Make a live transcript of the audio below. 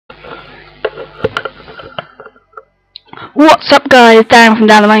What's up guys, Dan from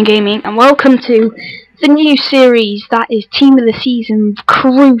Down the Line Gaming, and welcome to the new series that is Team of the Season,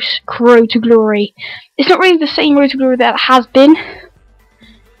 Kroos, Road to Glory. It's not really the same Road to Glory that it has been,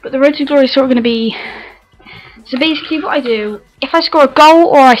 but the Road to Glory is sort of going to be... So basically what I do, if I score a goal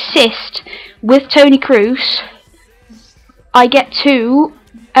or assist with Toni Kroos, I get to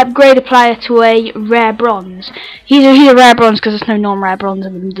upgrade a player to a rare bronze. He's a rare bronze because there's no non-rare bronze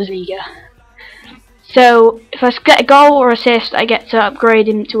in the Bundesliga. So if I get a goal or assist, I get to upgrade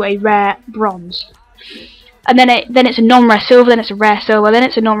him to a rare bronze, and then it's a non-rare silver, then it's a rare silver, then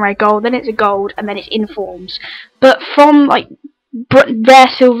it's a non-rare gold, then it's a gold, and then it's informs. But from like rare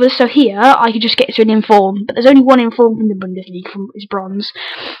silver, so here I could just get to an inform, but there's only one inform from the Bundesliga from his bronze,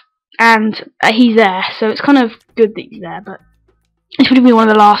 and he's there, so it's kind of good that he's there. But it's going to be one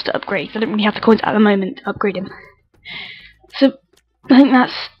of the last to upgrade. I don't really have the coins at the moment to upgrade him. So I think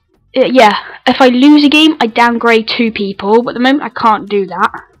that's. Yeah, if I lose a game, I downgrade 2 people, but at the moment I can't do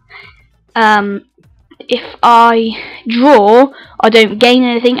that. If I draw, I don't gain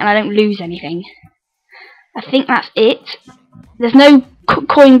anything and I don't lose anything. I think that's it. There's no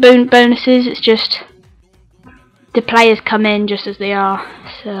coin bonuses, it's just the players come in just as they are.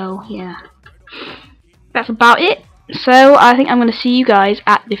 So, yeah. That's about it. So, I think I'm going to see you guys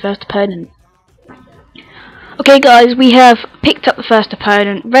at the first opponent. Okay guys, we have picked up the first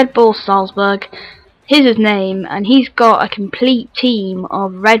opponent, Red Bull Salzburg. Here's his name, and he's got a complete team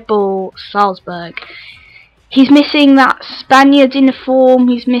of Red Bull Salzburg. He's missing that Spaniard inform,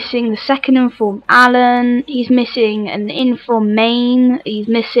 he's missing the second inform Allen, he's missing an inform Main, he's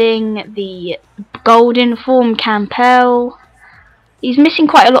missing the gold inform Campbell. He's missing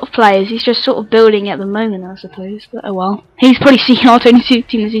quite a lot of players. He's just sort of building at the moment, I suppose, but oh well. He's probably seen our Team of the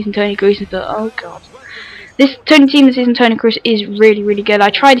Season Toni Kroos and thought, oh god. This Team of the Season Toni Kroos is really, really good. I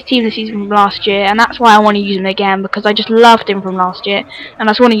tried a Team of the Season from last year, and that's why I want to use him again, because I just loved him from last year, and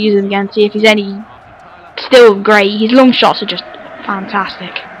I just want to use him again to see if he's still great. His long shots are just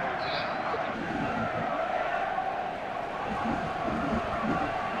fantastic.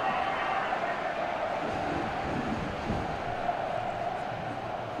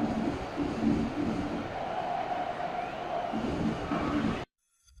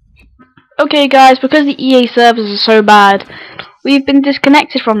 Okay guys, because the EA servers are so bad, we've been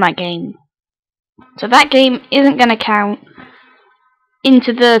disconnected from that game. So that game isn't going to count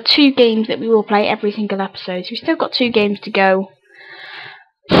into the 2 games that we will play every single episode. So we've still got 2 games to go.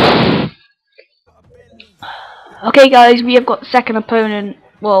 Okay guys, we have got the second opponent,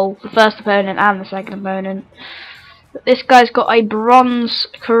 well, the first opponent and the second opponent. But this guy's got a bronze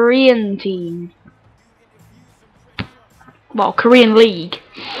Korean team. Well, Korean League.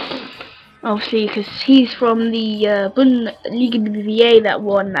 Obviously, because he's from the Bundesliga BBVA that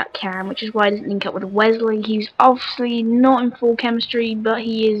won that CAM, which is why I didn't link up with Wesley. He's obviously not in full chemistry, but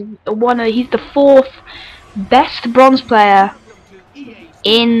he is he's the 4th best bronze player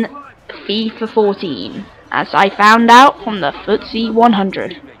in FIFA 14, as I found out from the FTSE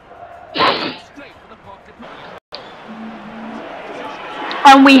 100.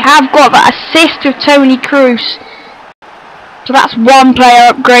 And we have got that assist of Toni Kroos. So that's 1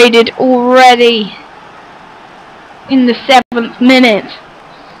 player upgraded already in the 7th minute.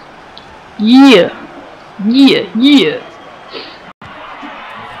 Yeah.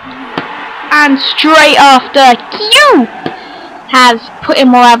 And straight after, Q has put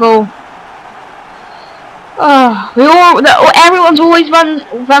him level. Oh, everyone's always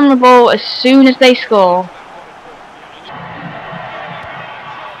vulnerable as soon as they score.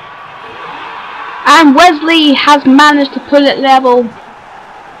 And Wesley has managed to pull it level.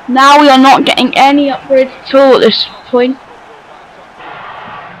 Now we are not getting any upgrades at all at this point.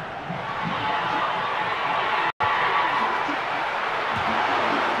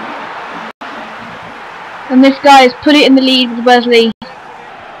 And this guy has put it in the lead with Wesley.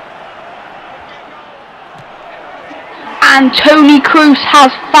 And Toni Kroos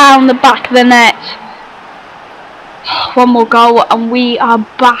has found the back of the net. 1 more goal and we are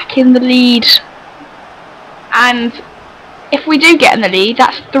back in the lead. And if we do get in the lead,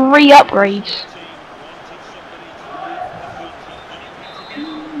 that's 3 upgrades.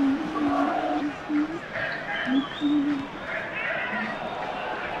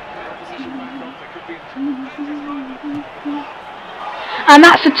 And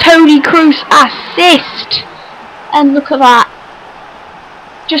that's a Toni Kroos assist. And look at that.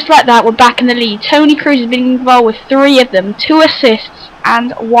 Just like that, we're back in the lead. Toni Kroos has been involved with 3 of them, 2 assists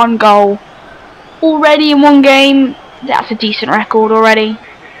and 1 goal. Already in 1 game, that's a decent record already.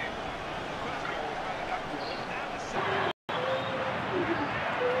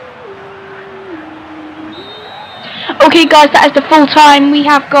 Okay guys, that is the full time we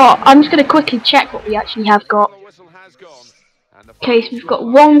have got. I'm just going to quickly check what we actually have got. Okay, so we've got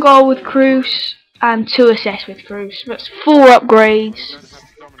 1 goal with Kroos and 2 assists with Kroos. That's 4 upgrades.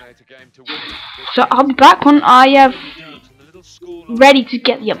 So I'll be back when I have ready to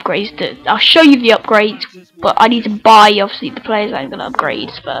get the upgrades. I'll show you the upgrades, but I need to buy obviously the players I'm going to upgrade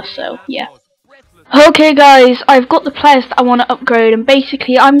first, so yeah. Okay guys, I've got the players that I want to upgrade, and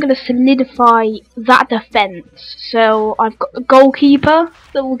basically I'm going to solidify that defence. So I've got the goalkeeper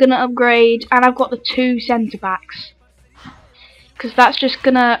that we're going to upgrade, and I've got the 2 centre backs. Because that's just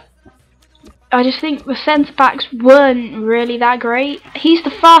going to... I just think the centre backs weren't really that great. He's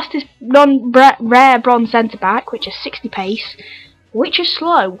the fastest rare bronze centre back, which is 60 pace, which is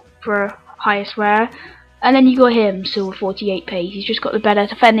slow for highest rare. And then you got him, silver 48 pace. He's just got the better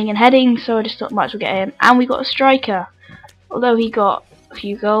defending and heading, so I just thought might as well get him. And we got a striker. Although he got a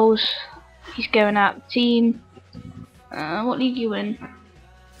few goals, he's going out the team. What league you in?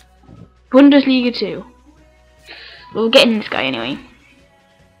 Bundesliga 2. Well, we're getting this guy anyway.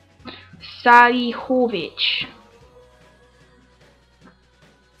 Salihovic.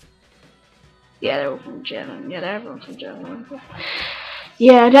 Yeah, they're all from Germany. Yeah, they're everyone from Germany.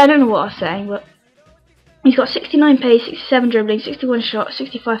 Yeah, I don't know what I was saying, but he's got 69 pace, 67 dribbling, 61 shot,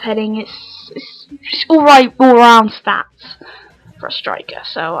 65 heading. It's alright all round stats for a striker.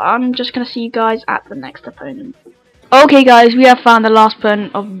 So I'm just gonna see you guys at the next opponent. Okay guys, we have found the last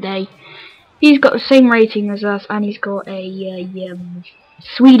opponent of the day. He's got the same rating as us, and he's got a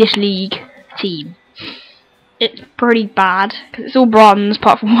Swedish league team. It's pretty bad because it's all bronze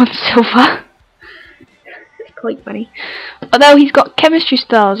apart from 1 silver. It's quite funny. Although he's got chemistry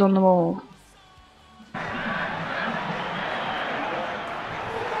stars on the wall.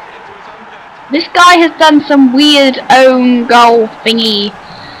 This guy has done some weird own goal thingy.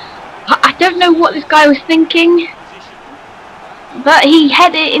 I don't know what this guy was thinking, but he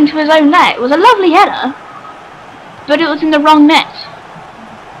headed it into his own net. It was a lovely header, but it was in the wrong net.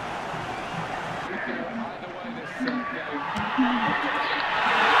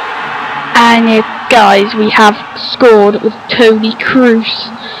 And guys, we have scored with Toni Kroos.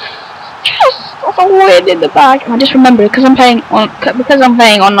 Just off a win in the bag. And I just remembered because I'm playing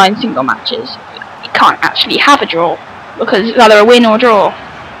online single matches, you can't actually have a draw because it's either a win or a draw.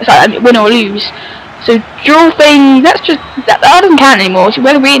 It's like a win or lose. So draw thing, that doesn't count anymore. It's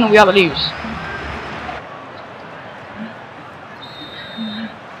whether we win or we either lose.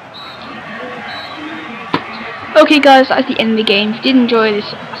 Okay guys, that's the end of the game. If you did enjoy this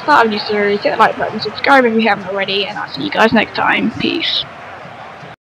start of a new series, hit the like button, subscribe if you haven't already, and I'll see you guys next time. Peace.